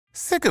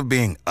Sick of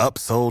being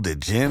upsold at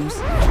gyms?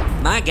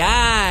 My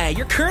guy,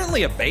 you're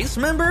currently a base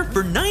member?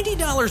 For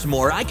 $90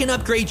 more, I can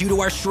upgrade you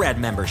to our Shred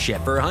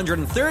membership. For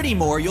 $130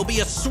 more, you'll be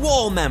a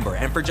Swole member.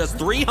 And for just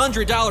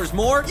 $300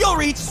 more, you'll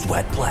reach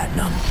Sweat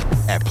Platinum.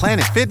 At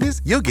Planet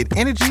Fitness, you'll get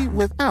energy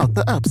without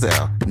the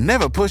upsell.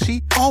 Never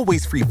pushy,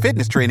 always free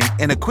fitness training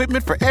and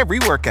equipment for every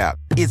workout.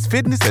 It's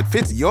fitness that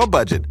fits your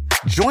budget.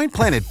 Join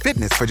Planet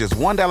Fitness for just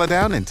 $1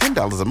 down and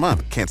 $10 a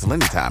month. Cancel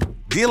anytime.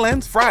 Deal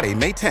ends Friday,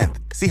 May 10th.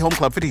 See Home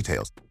Club for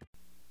details.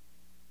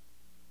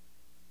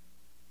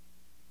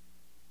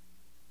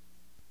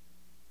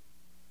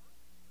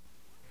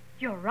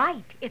 You're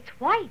right. It's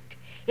white.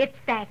 It's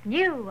that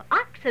new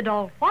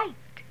Oxidol white.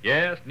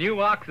 Yes, new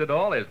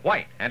Oxidol is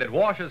white, and it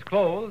washes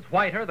clothes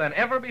whiter than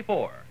ever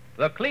before.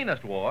 The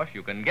cleanest wash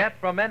you can get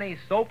from any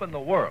soap in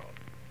the world.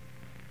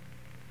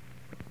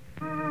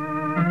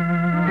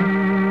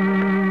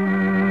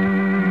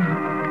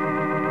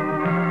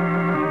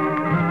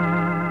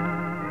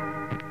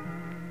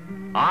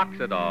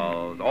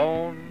 Oxidol's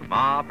own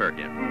Ma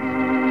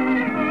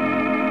Perkins.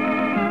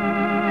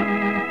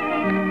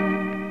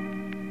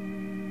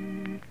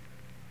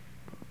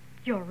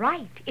 You're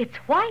right. It's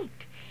white.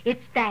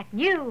 It's that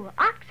new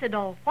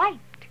Oxidol white.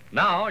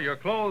 Now your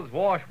clothes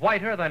wash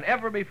whiter than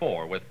ever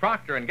before with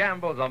Procter &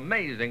 Gamble's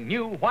amazing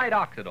new white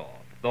Oxidol.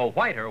 The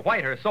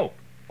whiter soap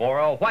for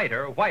a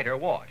whiter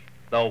wash.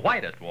 The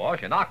whitest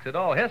wash in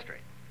Oxidol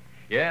history.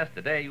 Yes,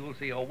 today you'll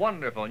see a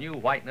wonderful new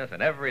whiteness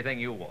in everything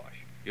you wash.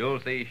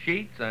 You'll see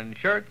sheets and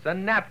shirts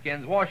and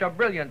napkins wash a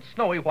brilliant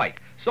snowy white.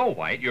 So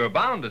white you're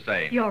bound to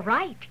say, You're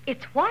right.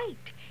 It's white.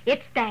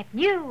 It's that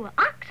new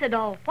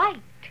Oxidol white.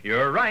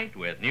 You're right.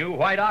 With new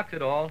white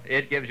Oxidol,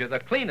 it gives you the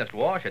cleanest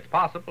wash it's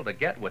possible to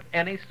get with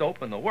any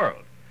soap in the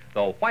world.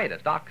 The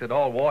whitest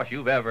Oxidol wash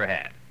you've ever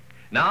had.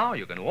 Now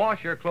you can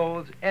wash your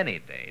clothes any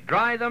day,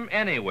 dry them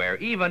anywhere,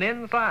 even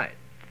inside.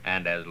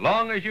 And as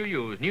long as you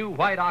use new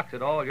white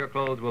Oxidol, your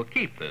clothes will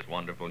keep this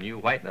wonderful new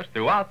whiteness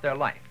throughout their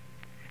life.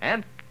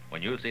 And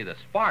when you see the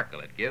sparkle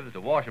it gives to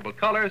washable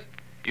colors,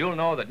 you'll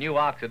know that new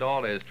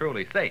Oxidol is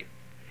truly safe.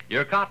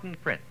 Your cotton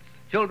prints,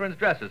 children's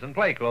dresses, and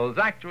play clothes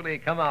actually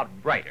come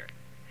out brighter.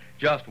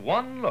 Just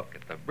one look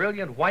at the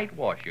brilliant white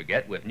wash you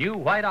get with new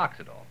white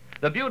Oxidol,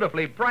 the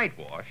beautifully bright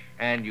wash,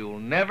 and you'll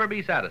never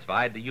be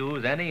satisfied to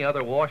use any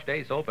other wash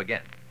day soap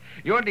again.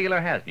 Your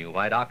dealer has new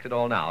white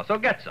Oxidol now, so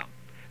get some.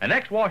 And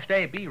next wash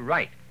day, be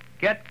right.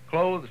 Get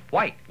clothes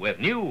white with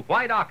new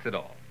white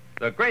Oxidol,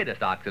 the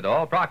greatest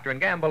Oxidol Procter &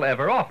 Gamble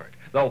ever offered.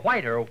 The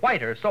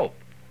whiter soap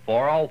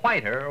for a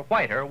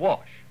whiter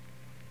wash.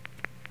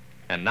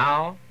 And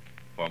now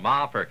for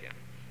Ma Perkins.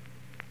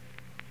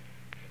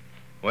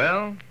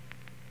 Well,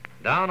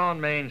 down on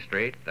Main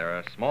Street, there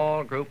are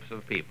small groups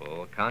of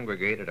people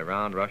congregated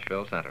around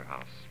Rushville Center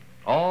House,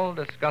 all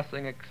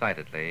discussing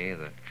excitedly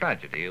the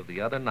tragedy of the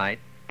other night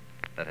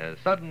that has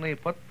suddenly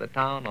put the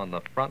town on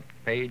the front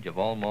page of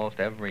almost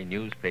every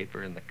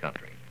newspaper in the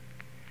country.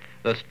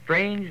 The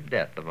strange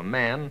death of a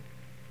man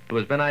who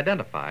has been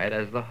identified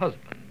as the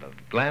husband of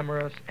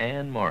glamorous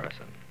Ann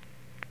Morrison,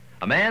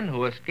 a man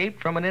who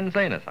escaped from an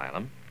insane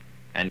asylum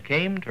and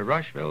came to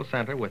Rushville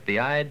Center with the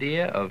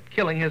idea of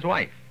killing his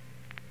wife,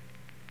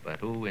 but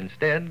who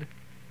instead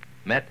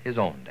met his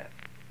own death.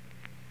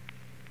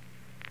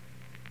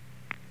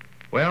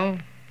 Well,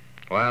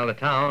 while the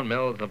town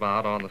mills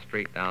about on the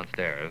street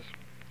downstairs,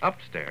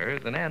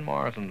 upstairs in Ann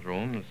Morrison's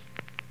rooms,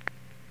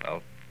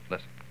 well,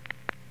 listen.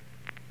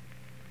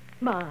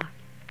 Ma,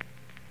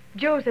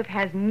 Joseph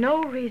has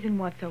no reason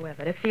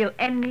whatsoever to feel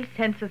any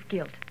sense of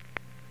guilt.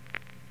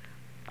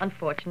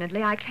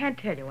 Unfortunately, I can't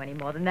tell you any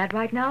more than that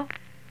right now,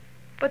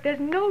 but there's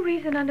no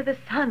reason under the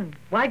sun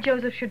why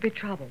Joseph should be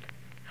troubled,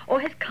 or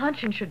his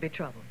conscience should be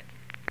troubled.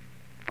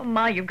 Oh,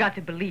 Ma, you've got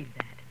to believe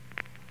that.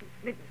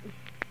 But,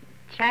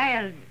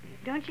 child,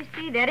 don't you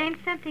see, that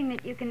ain't something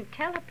that you can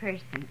tell a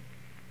person.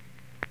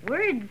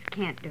 Words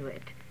can't do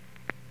it.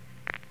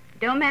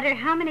 Don't matter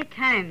how many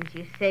times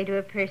you say to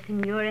a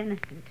person you're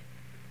innocent.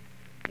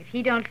 If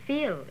he don't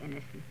feel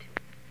innocent,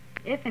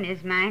 if in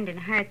his mind and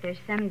heart there's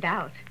some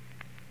doubt.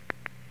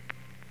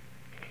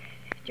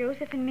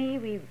 Joseph and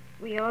me,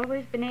 we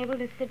always been able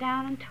to sit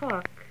down and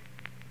talk.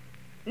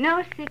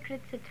 No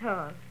secrets at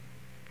all.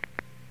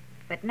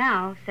 But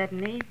now,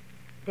 suddenly,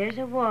 there's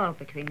a wall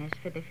between us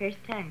for the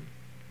first time.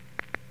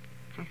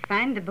 I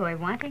find the boy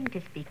wanting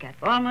to speak up,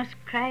 almost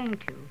crying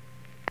to,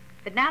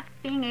 but not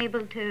being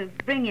able to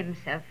bring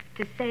himself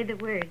to say the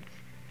words.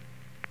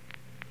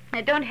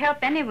 It don't help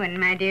anyone,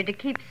 my dear, to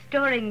keep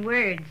storing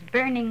words,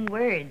 burning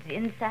words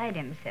inside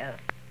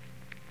himself.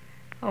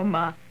 Oh,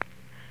 Ma,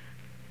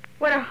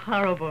 what a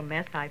horrible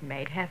mess I've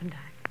made, haven't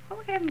I?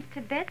 Oh, heavens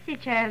to Betsy,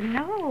 child,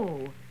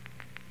 no.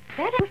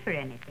 That ain't for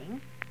anything.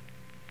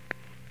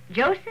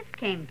 Joseph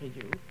came to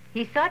you.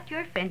 He sought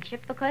your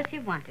friendship because he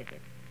wanted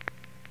it.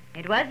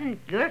 It wasn't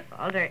your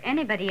fault or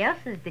anybody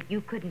else's that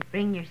you couldn't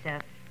bring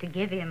yourself to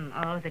give him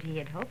all that he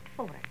had hoped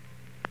for.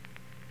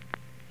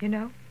 You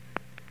know,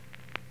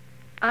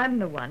 I'm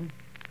the one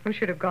who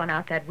should have gone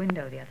out that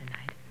window the other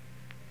night.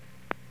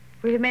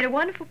 We have made a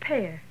wonderful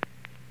pair.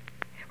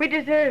 We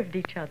deserved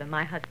each other,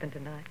 my husband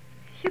and I.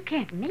 You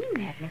can't mean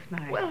that, Miss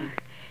Morrison. Well,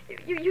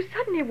 you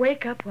suddenly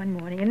wake up one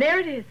morning, and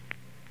there it is,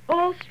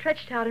 all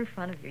stretched out in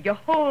front of you, your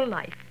whole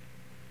life.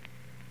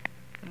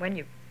 And when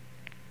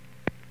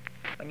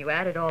you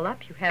add it all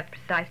up, you have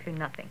precisely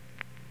nothing.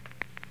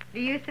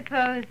 Do you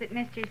suppose that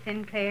Mr.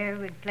 Sinclair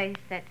would place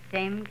that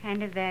same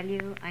kind of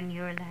value on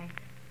your life?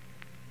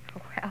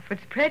 Oh,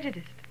 Alfred's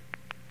prejudiced.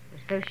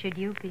 Well, so should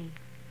you be.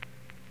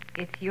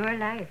 It's your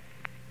life.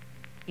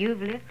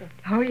 You've lived it.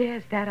 Oh,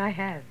 yes, that I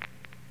have.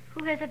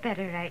 Who has a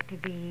better right to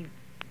be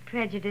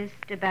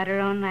prejudiced about her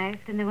own life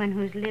than the one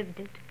who's lived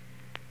it?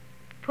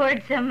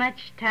 Poured so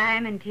much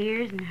time and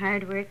tears and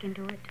hard work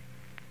into it?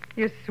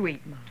 You're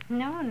sweet, Ma.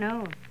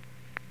 No.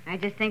 I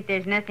just think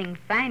there's nothing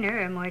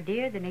finer or more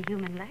dear than a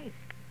human life.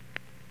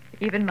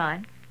 Even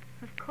mine?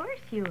 Of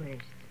course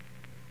yours.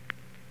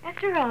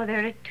 After all,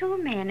 there are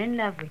two men in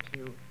love with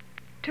you.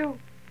 Two?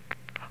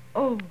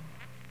 Oh.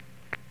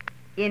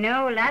 You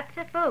know, lots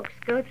of folks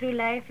go through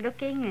life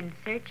looking and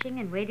searching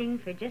and waiting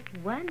for just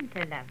one to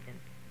love them.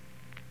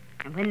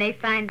 And when they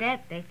find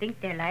that, they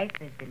think their life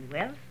has been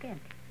well spent.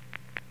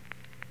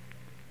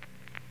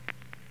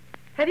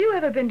 Have you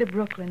ever been to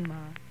Brooklyn,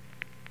 Ma?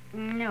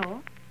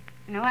 No,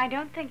 I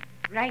don't think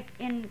right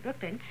in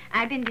Brooklyn.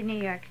 I've been to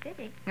New York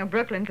City. Now,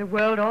 Brooklyn's a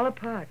world all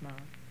apart, Ma.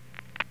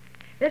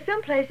 There's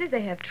some places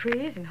they have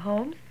trees and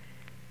homes.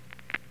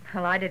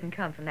 Well, I didn't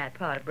come from that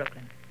part of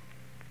Brooklyn.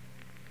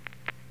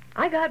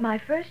 I got my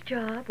first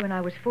job when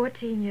I was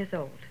 14 years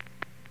old.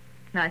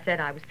 And I said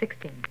I was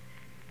 16.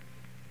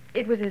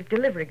 It was as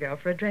delivery girl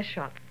for a dress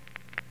shop.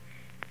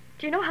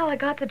 Do you know how I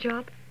got the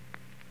job?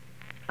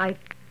 I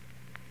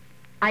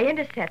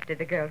intercepted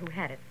the girl who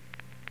had it.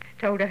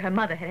 Told her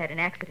mother had had an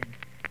accident.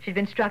 She'd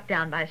been struck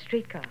down by a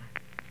streetcar.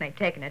 They'd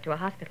taken her to a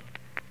hospital.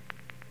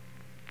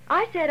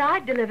 I said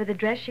I'd deliver the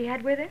dress she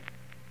had with her.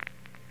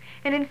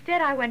 And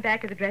instead I went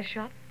back to the dress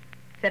shop.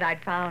 Said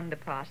I'd found the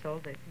parcel,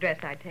 the dress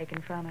I'd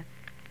taken from her.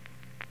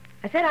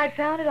 I said I'd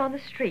found it on the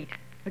street.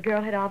 The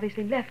girl had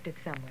obviously left it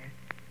somewhere.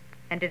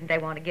 And didn't they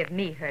want to give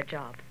me her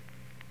job?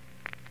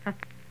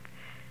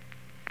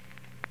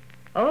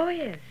 Oh,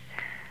 yes.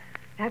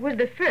 That was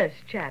the first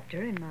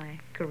chapter in my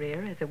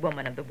career as a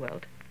woman of the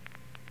world.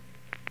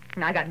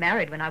 And I got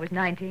married when I was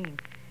 19.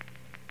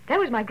 That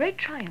was my great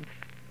triumph.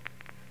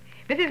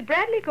 Mrs.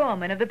 Bradley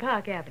Gorman of the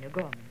Park Avenue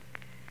Gormans.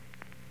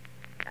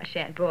 I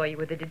shan't bore you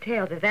with the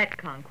details of that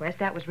conquest.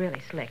 That was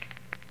really slick.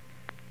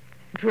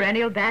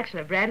 Perennial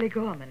bachelor, Bradley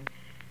Gorman.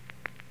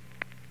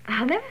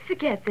 I'll never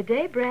forget the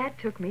day Brad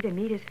took me to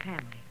meet his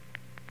family.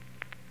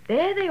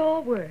 There they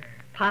all were.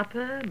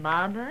 Papa,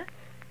 Mama,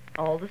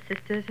 all the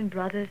sisters and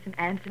brothers and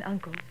aunts and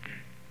uncles.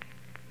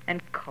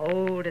 And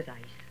cold as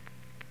ice.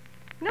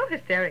 No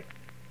hysterics.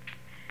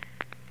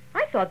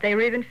 I thought they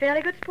were even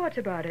fairly good sports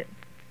about it.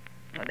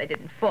 Well, they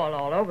didn't fall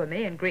all over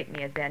me and greet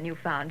me as their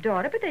newfound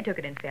daughter, but they took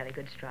it in fairly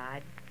good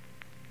stride.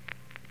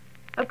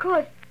 Of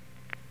course,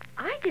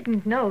 I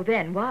didn't know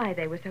then why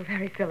they were so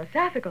very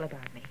philosophical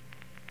about me.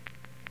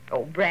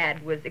 Oh,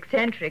 Brad was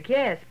eccentric,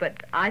 yes,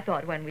 but I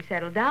thought when we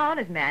settled down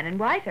as man and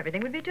wife,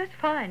 everything would be just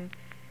fine.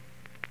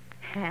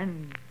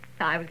 And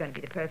I was going to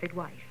be the perfect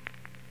wife.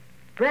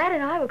 Brad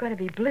and I were going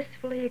to be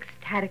blissfully,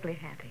 ecstatically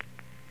happy.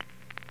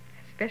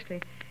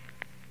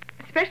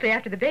 Especially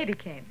after the baby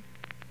came.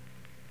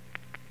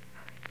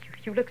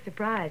 You look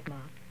surprised, Ma.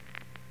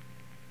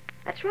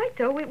 That's right,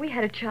 though. We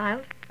had a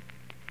child.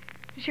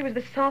 She was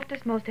the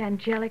softest, most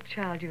angelic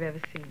child you've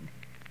ever seen.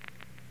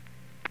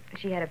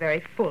 She had a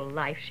very full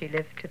life. She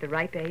lived to the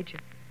ripe age of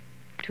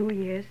 2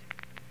 years,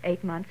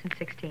 8 months, and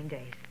 16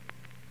 days.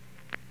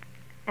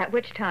 At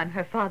which time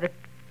her father...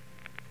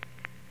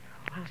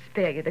 Oh, I'll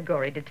spare you the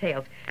gory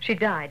details. She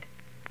died.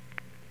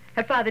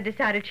 Her father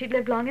decided she'd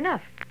lived long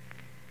enough.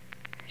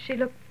 She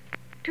looked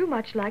too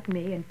much like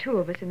me, and two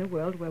of us in the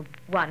world were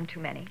one too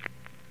many.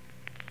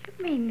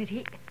 You mean that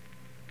he...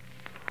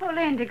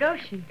 Orlando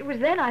Goshen. It was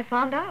then I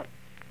found out.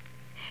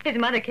 His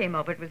mother came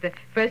over. It was the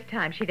first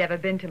time she'd ever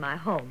been to my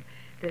home.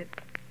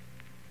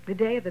 The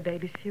day of the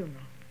baby's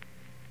funeral.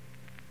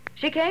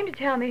 She came to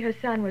tell me her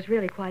son was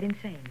really quite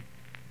insane.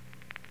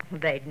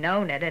 They'd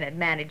known it and had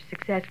managed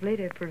successfully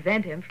to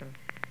prevent him from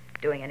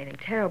doing anything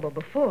terrible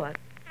before.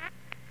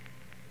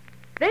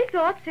 They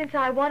thought since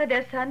I wanted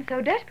their son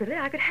so desperately,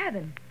 I could have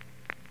him.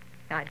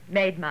 I'd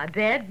made my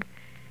bed.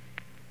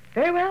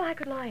 Very well, I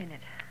could lie in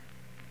it.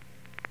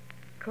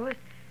 Of course,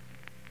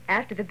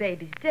 after the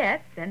baby's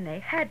death, then they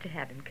had to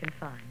have him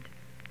confined.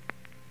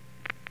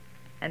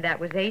 And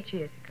that was 8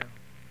 years ago.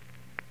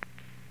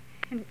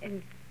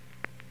 And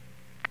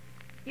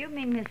you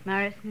mean, Miss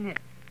Morrison, that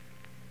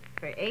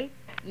for 8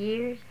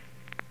 years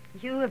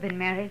you have been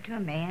married to a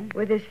man?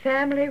 With his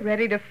family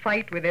ready to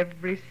fight with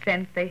every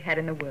cent they had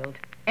in the world.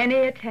 Any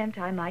attempt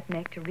I might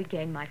make to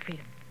regain my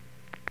freedom.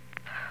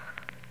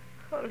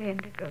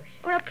 Orlando Goshen.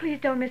 Well, please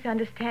don't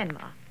misunderstand,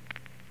 Ma.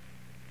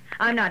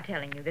 I'm not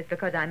telling you this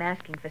because I'm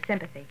asking for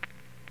sympathy.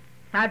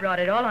 I brought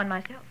it all on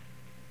myself.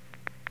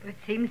 It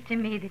seems to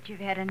me that you've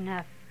had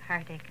enough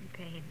heartache and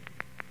pain.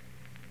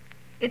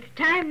 It's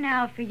time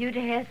now for you to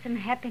have some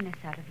happiness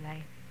out of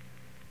life.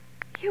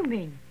 You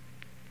mean...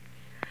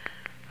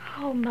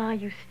 Oh, Ma,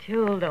 you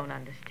still don't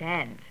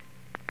understand.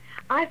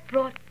 I've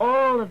brought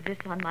all of this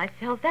on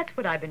myself. That's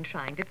what I've been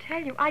trying to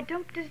tell you. I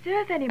don't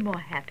deserve any more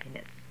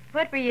happiness.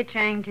 What were you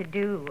trying to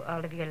do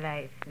all of your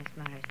life, Miss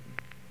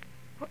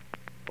Morrison?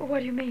 What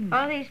do you mean,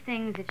 Ma? All these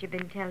things that you've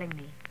been telling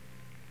me,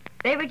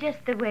 they were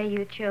just the way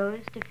you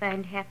chose to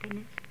find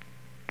happiness?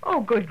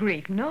 Oh, good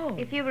grief, no.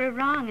 If you were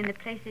wrong in the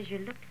places you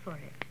looked for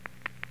it,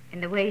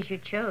 in the ways you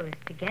chose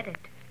to get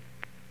it,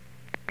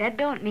 that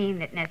don't mean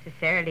that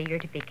necessarily you're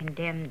to be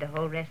condemned the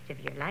whole rest of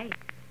your life.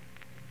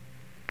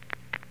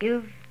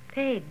 You've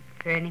paid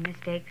for any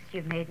mistakes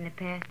you've made in the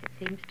past, it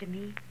seems to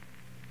me.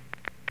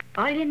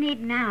 All you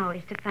need now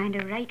is to find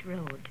a right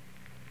road.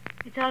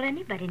 It's all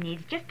anybody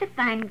needs, just to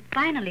find,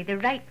 finally, the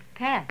right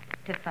path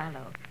to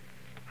follow.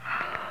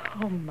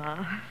 Oh,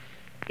 Ma.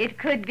 It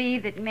could be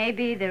that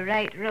maybe the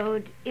right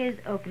road is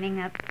opening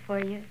up for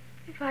you.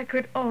 If I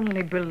could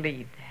only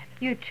believe that.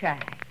 You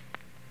try.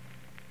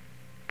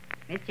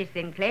 Mr.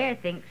 Sinclair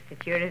thinks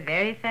that you're a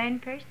very fine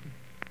person.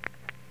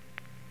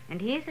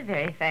 And he is a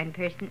very fine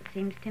person, it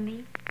seems to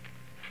me.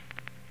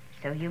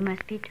 So you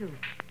must be, too.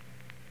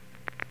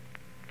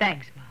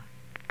 Thanks,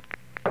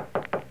 Ma.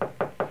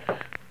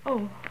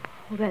 Oh,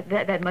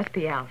 that must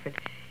be Alfred.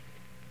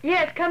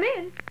 Yes, come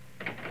in.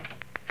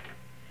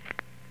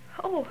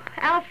 Oh,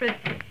 Alfred,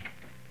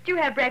 do you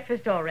have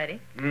breakfast already?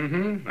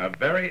 Mm-hmm. A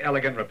very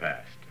elegant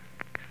repast.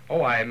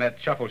 Oh, I met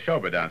Shuffle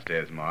Shober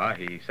downstairs, Ma.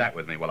 He sat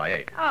with me while I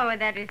ate. Oh,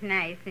 that is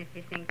nice,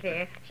 Mr.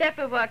 Sinclair.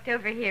 Shuffle walked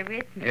over here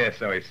with me. Yes,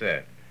 so he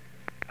said.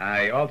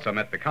 I also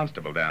met the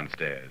constable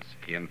downstairs.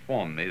 He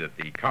informed me that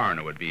the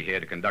coroner would be here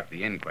to conduct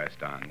the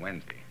inquest on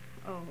Wednesday.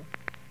 Oh.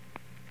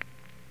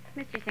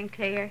 Mr.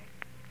 Sinclair,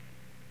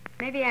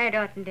 maybe I'd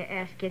oughtn't to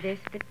ask you this,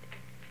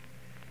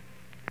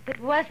 but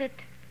was it,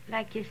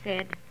 like you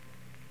said...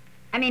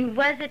 I mean,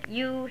 was it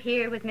you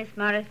here with Miss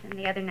Morrison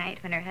the other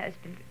night when her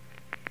husband...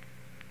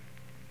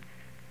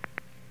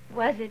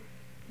 Was it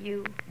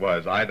you?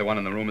 Was I the one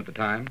in the room at the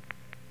time?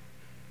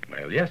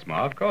 Well, yes,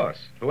 Ma, of course.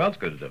 Who else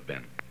could it have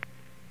been?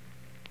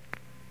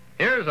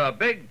 Here's a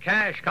big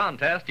cash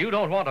contest you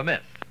don't want to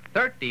miss.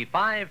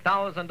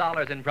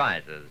 $35,000 in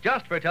prizes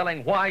just for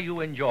telling why you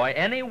enjoy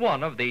any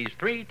one of these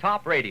 3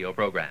 top radio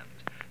programs.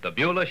 The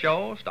Beulah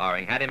Show,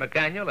 starring Hattie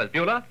McDaniel as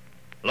Beulah,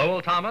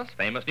 Lowell Thomas,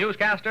 famous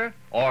newscaster,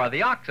 or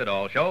The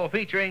Oxydol Show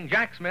featuring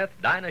Jack Smith,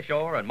 Dinah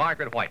Shore, and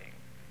Margaret Whiting.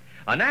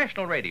 A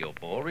national radio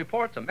poll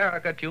reports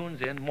America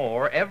tunes in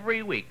more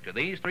every week to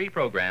these 3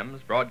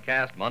 programs,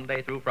 broadcast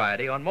Monday through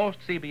Friday on most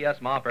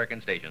CBS Ma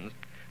Perkins stations,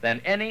 than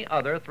any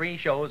other 3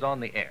 shows on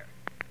the air.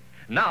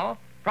 Now,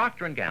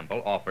 Procter &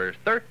 Gamble offers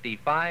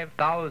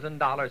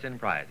 $35,000 in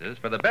prizes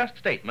for the best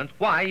statements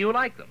why you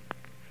like them.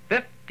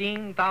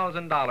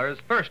 $15,000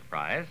 first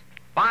prize,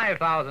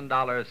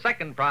 $5,000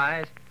 second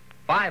prize,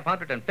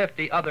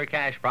 550 other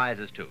cash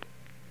prizes, too.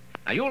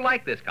 Now, you'll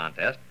like this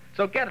contest,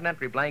 so get an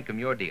entry blank from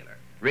your dealer.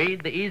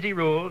 Read the easy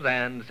rules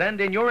and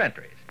send in your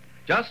entries.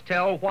 Just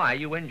tell why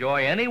you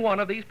enjoy any one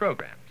of these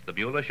programs, The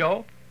Beulah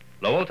Show,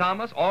 Lowell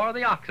Thomas, or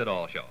The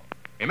Oxydol Show.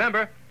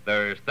 Remember,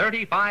 there's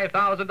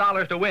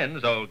 $35,000 to win,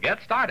 so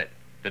get started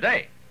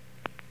today.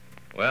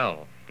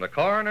 Well, the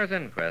coroner's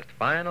inquest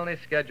finally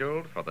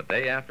scheduled for the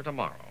day after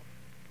tomorrow.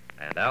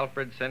 And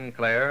Alfred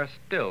Sinclair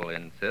still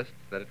insists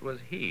that it was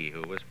he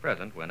who was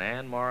present when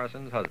Ann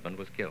Morrison's husband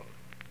was killed.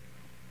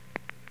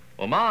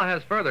 Well, Ma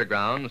has further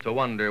grounds to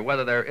wonder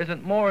whether there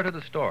isn't more to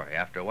the story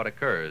after what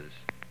occurs,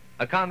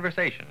 a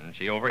conversation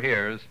she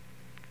overhears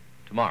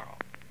tomorrow.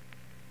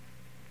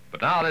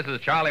 But now this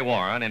is Charlie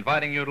Warren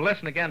inviting you to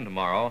listen again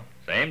tomorrow,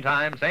 same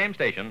time, same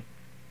station,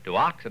 to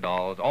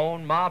Oxydol's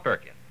own Ma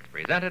Perkins,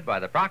 presented by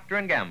the Procter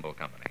 & Gamble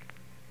Company.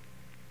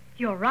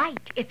 You're right.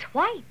 It's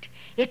white.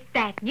 It's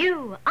that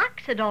new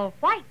Oxydol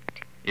white.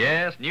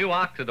 Yes, new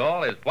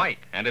Oxydol is white,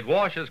 and it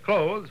washes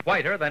clothes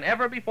whiter than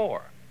ever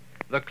before.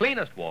 The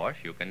cleanest wash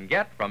you can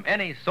get from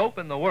any soap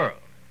in the world.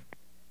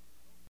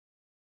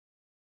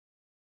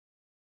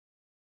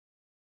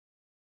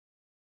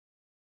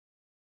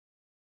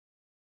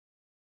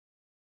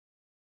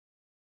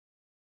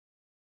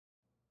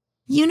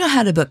 You know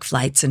how to book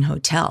flights and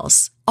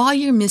hotels. All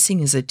you're missing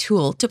is a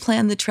tool to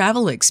plan the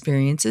travel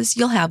experiences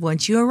you'll have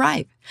once you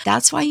arrive.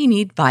 That's why you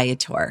need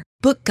Viator.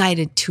 Book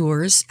guided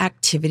tours,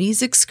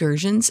 activities,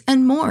 excursions,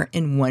 and more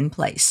in one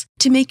place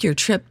to make your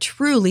trip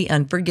truly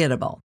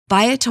unforgettable.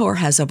 Viator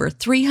has over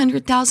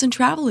 300,000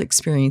 travel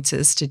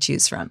experiences to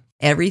choose from.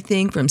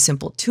 Everything from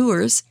simple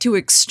tours to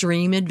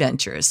extreme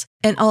adventures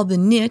and all the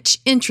niche,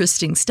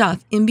 interesting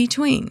stuff in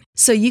between.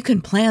 So you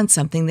can plan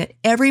something that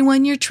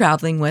everyone you're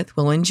traveling with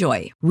will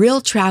enjoy. Real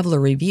traveler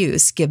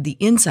reviews give the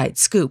inside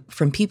scoop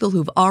from people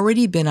who've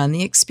already been on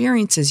the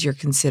experiences you're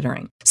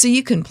considering. So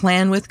you can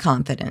plan with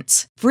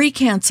confidence. Free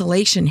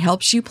cancellation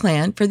helps you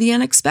plan for the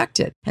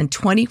unexpected. And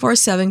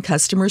 24/7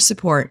 customer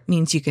support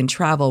means you can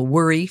travel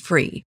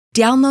worry-free.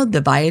 Download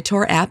the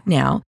Viator app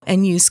now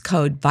and use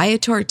code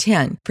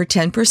Viator10 for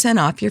 10%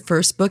 off your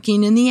first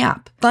booking in the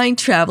app. Find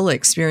travel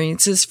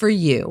experiences for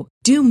you.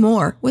 Do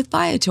more with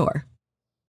Viator.